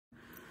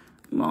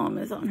Mom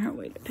is on her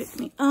way to pick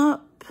me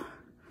up.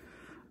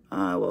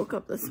 I woke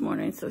up this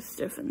morning so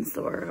stiff and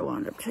sore, I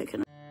wound up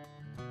taking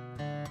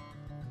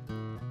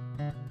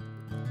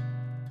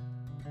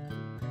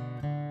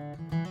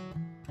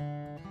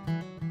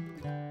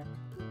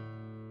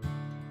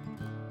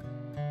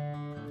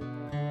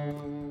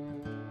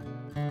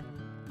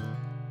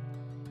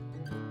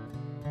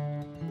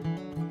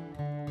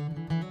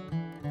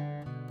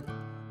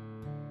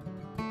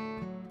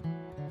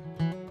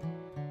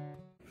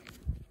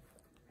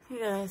Hey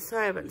guys,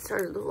 sorry I haven't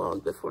started the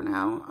vlog before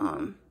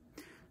now.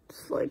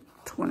 It's like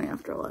 20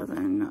 after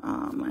 11.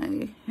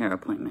 My hair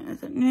appointment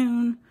is at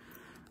noon.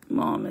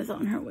 Mom is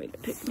on her way to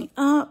pick me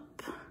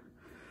up.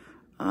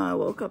 I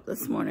woke up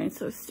this morning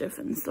so stiff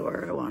and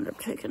sore, I wound up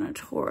taking a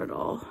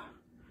Toradol.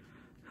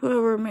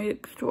 Whoever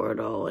makes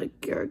Toradol,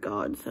 like, you're a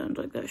godsend.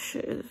 Like, that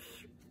shit is,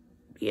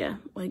 yeah,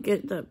 like,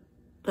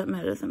 that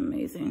med is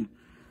amazing.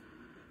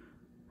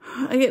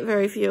 I get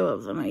very few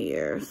of them a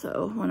year,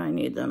 so when I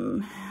need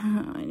them,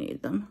 I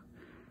need them.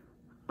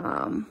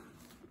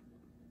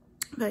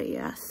 But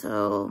yeah,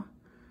 so,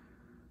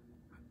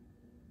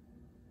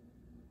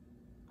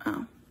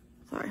 oh,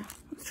 sorry, I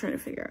was trying to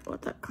figure out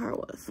what that car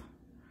was.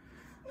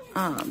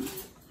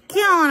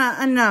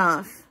 Kiana,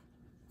 enough.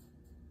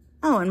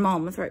 Oh, and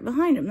Mom was right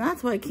behind him.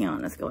 That's why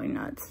Kiana's going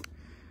nuts.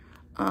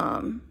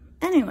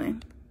 Anyway,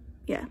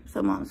 yeah,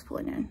 so Mom's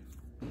pulling in.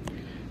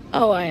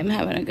 Oh, I am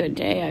having a good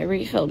day. I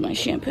refilled my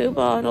shampoo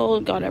bottle,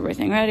 got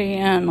everything ready,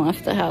 and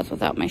left the house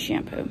without my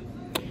shampoo.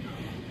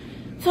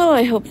 So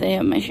I hope they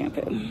have my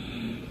shampoo.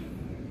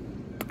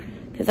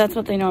 Because that's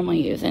what they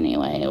normally use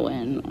anyway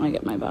when I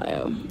get my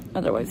bio.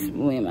 Otherwise,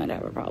 we might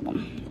have a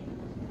problem.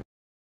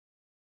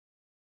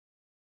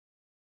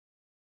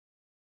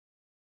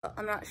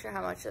 I'm not sure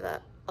how much of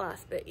that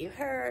last bit you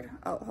heard.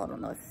 Oh, hold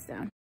on, this is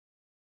down.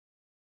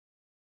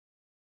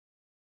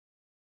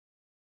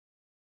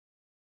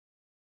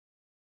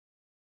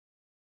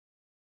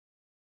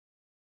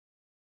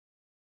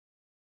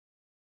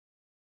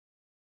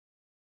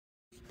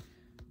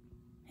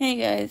 Hey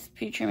guys,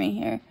 Future Me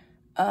here.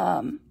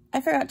 I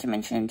forgot to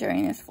mention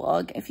during this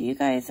vlog, if you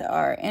guys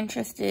are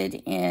interested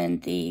in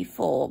the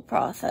full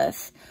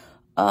process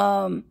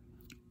of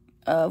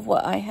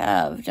what I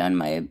have done,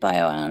 my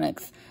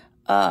Bioionics,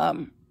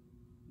 the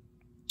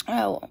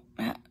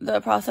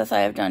process I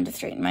have done to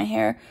straighten my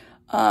hair,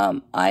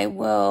 I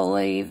will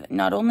leave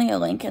not only a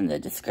link in the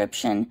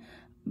description,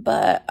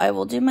 but I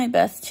will do my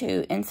best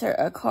to insert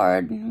a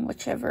card,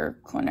 whichever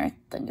corner, I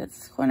think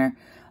it's corner.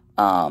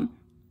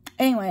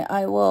 Anyway,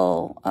 I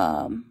will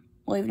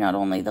leave not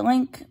only the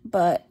link,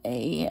 but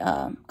a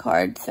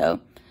card,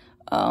 so,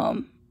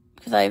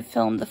 because I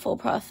filmed the full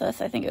process,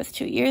 I think it was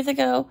 2 years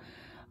ago.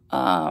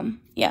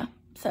 Yeah,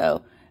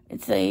 so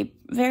it's a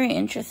very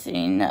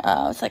interesting,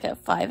 it's like a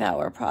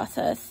 5-hour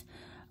process.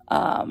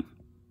 So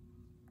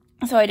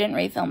I didn't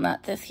refilm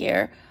that this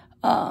year.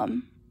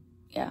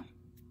 Yeah.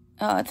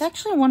 It's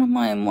actually one of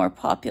my more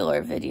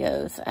popular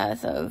videos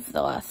as of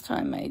the last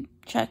time I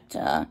checked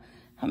how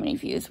many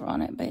views were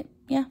on it, but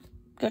yeah,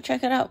 go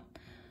check it out.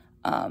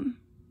 And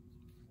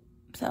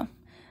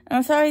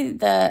I'm sorry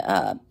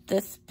that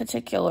this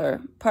particular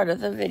part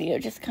of the video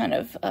just kind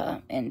of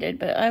ended,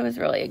 but I was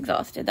really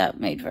exhausted. That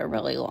made for a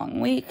really long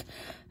week.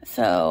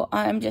 So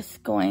I'm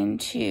just going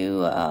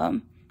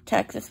to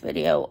tack this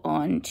video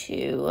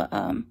onto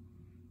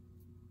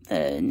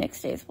the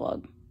next day's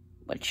vlog,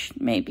 which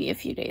may be a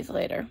few days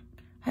later.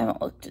 I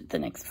haven't looked at the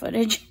next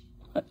footage.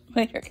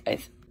 Later,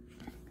 guys.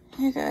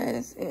 Hey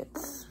guys,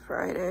 it's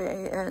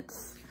Friday.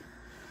 It's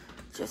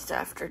just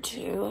after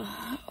 2.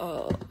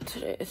 Oh,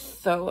 today is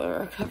so a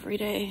recovery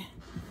day.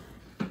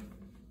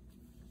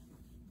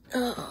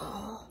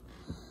 Oh,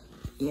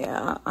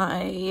 yeah,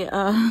 I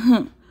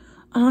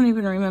don't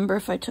even remember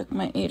if I took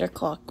my 8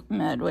 o'clock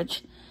med,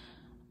 which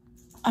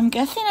I'm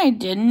guessing I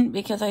didn't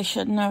because I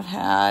shouldn't have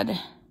had,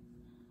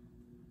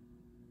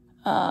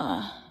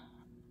 I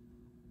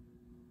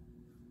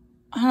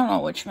don't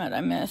know which med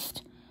I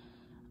missed.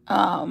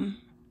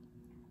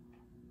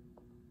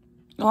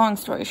 Long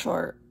story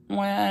short,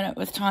 when it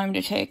was time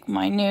to take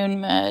my noon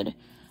med,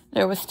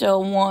 there was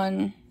still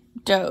 1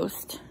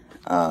 dosed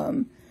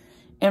in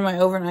my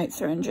overnight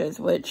syringes,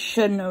 which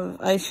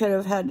I should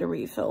have had to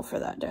refill for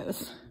that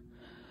dose.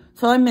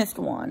 So I missed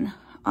 1.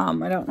 I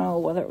don't know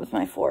whether it was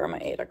my 4 or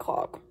my 8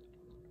 o'clock.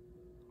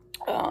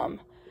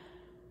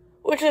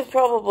 Which is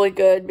probably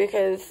good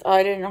because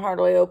I didn't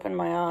hardly open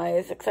my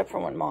eyes except for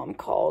when Mom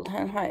called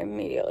and I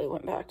immediately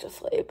went back to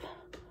sleep.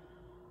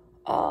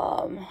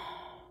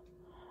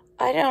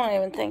 I don't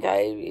even think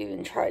I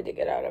even tried to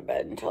get out of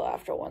bed until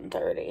after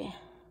 1:30.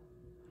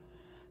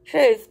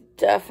 Today's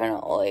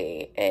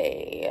definitely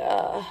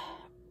a,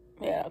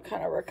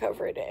 kind of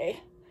recovery day.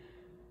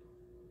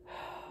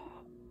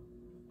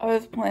 I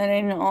was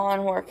planning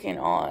on working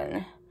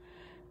on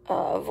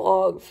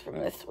vlogs from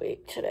this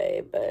week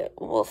today, but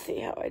we'll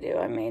see how I do.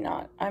 I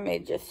may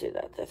just do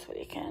that this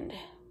weekend.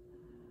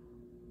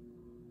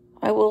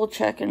 I will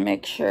check and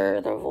make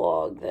sure the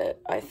vlog that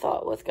I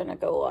thought was going to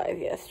go live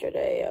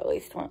yesterday at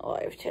least went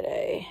live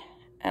today.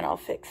 and I'll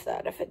fix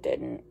that if it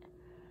didn't.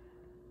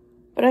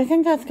 But I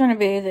think that's going to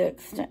be the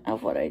extent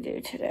of what I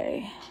do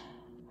today,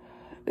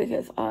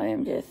 because I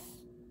am just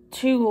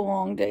 2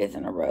 long days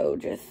in a row.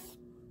 Just,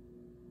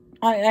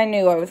 I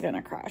knew I was going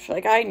to crash.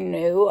 Like, I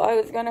knew I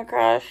was going to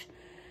crash.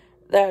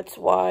 That's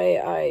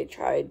why I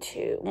tried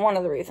to, one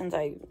of the reasons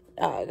I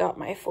got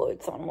my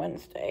fluids on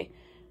Wednesday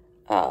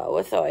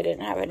was so I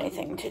didn't have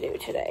anything to do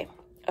today.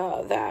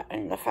 That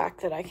and the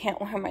fact that I can't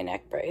wear my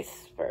neck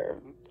brace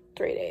for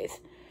 3 days.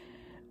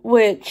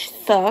 Which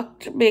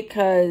sucked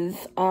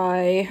because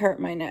I hurt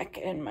my neck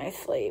in my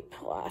sleep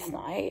last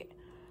night.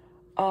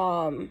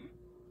 I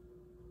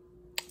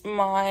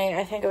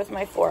think it was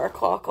my 4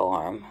 o'clock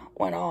alarm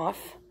went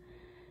off.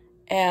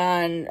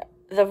 And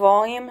the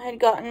volume had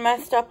gotten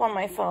messed up on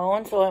my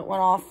phone, so it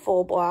went off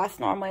full blast.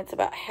 Normally it's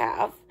about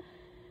half.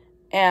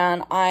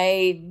 And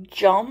I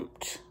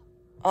jumped,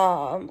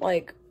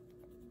 like,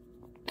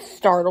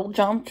 startle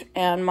jumped,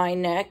 and my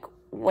neck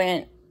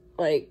went,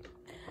 like,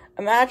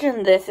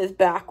 imagine this is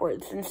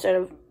backwards instead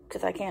of,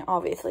 because I can't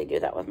obviously do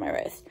that with my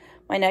wrist.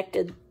 My neck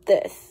did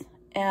this,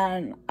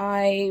 and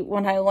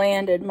when I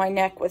landed, my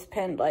neck was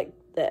pinned like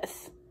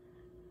this.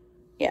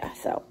 Yeah,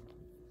 so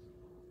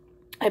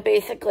I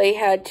basically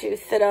had to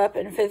sit up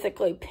and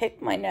physically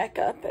pick my neck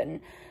up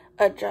and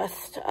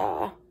adjust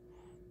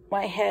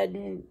my head,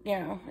 and, you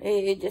know,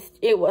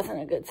 it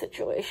wasn't a good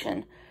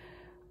situation.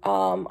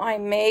 I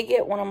may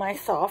get one of my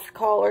soft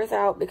collars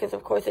out because,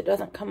 of course, it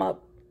doesn't come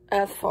up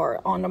as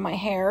far onto my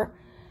hair.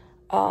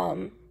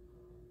 I'm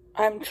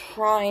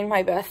trying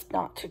my best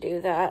not to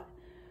do that.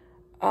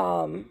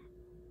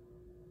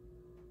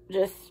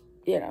 Just,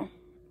 you know,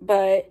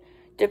 but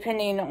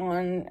depending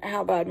on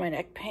how bad my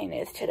neck pain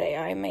is today,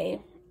 I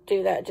may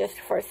do that just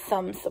for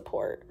some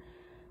support.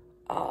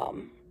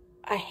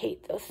 I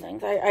hate those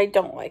things. I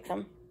don't like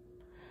them.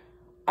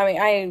 I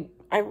mean,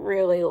 I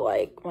really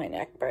like my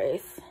neck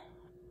brace.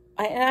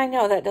 And I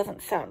know that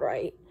doesn't sound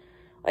right.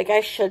 Like, I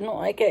shouldn't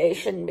like it. It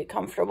shouldn't be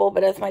comfortable.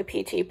 But as my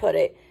PT put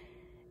it,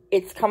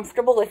 it's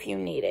comfortable if you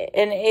need it.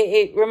 And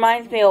it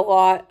reminds me a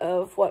lot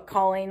of what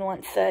Colleen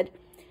once said.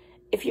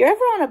 If you're ever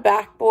on a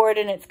backboard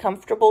and it's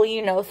comfortable,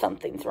 you know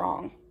something's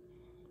wrong.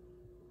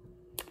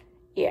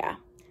 Yeah.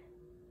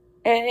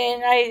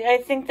 And I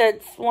think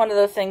that's one of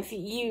those things.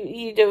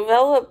 You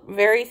develop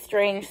very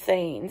strange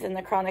sayings in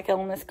the chronic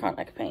illness,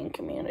 chronic pain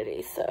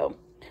community. So,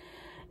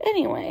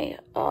 anyway,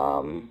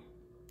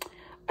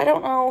 I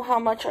don't know how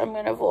much I'm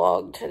going to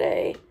vlog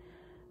today,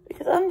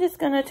 because I'm just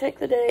going to take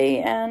the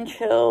day and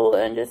chill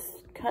and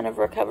just kind of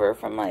recover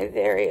from my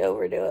very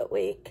overdo it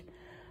week.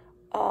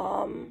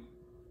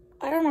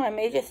 I don't know, I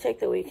may just take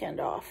the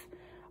weekend off.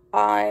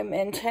 I'm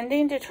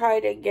intending to try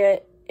to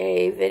get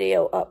a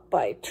video up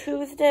by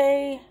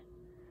Tuesday,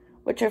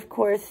 which, of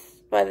course,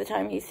 by the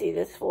time you see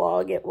this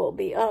vlog, it will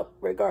be up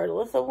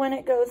regardless of when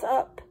it goes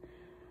up.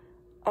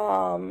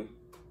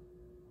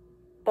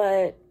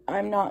 But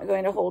I'm not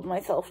going to hold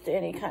myself to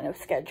any kind of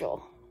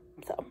schedule.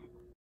 So,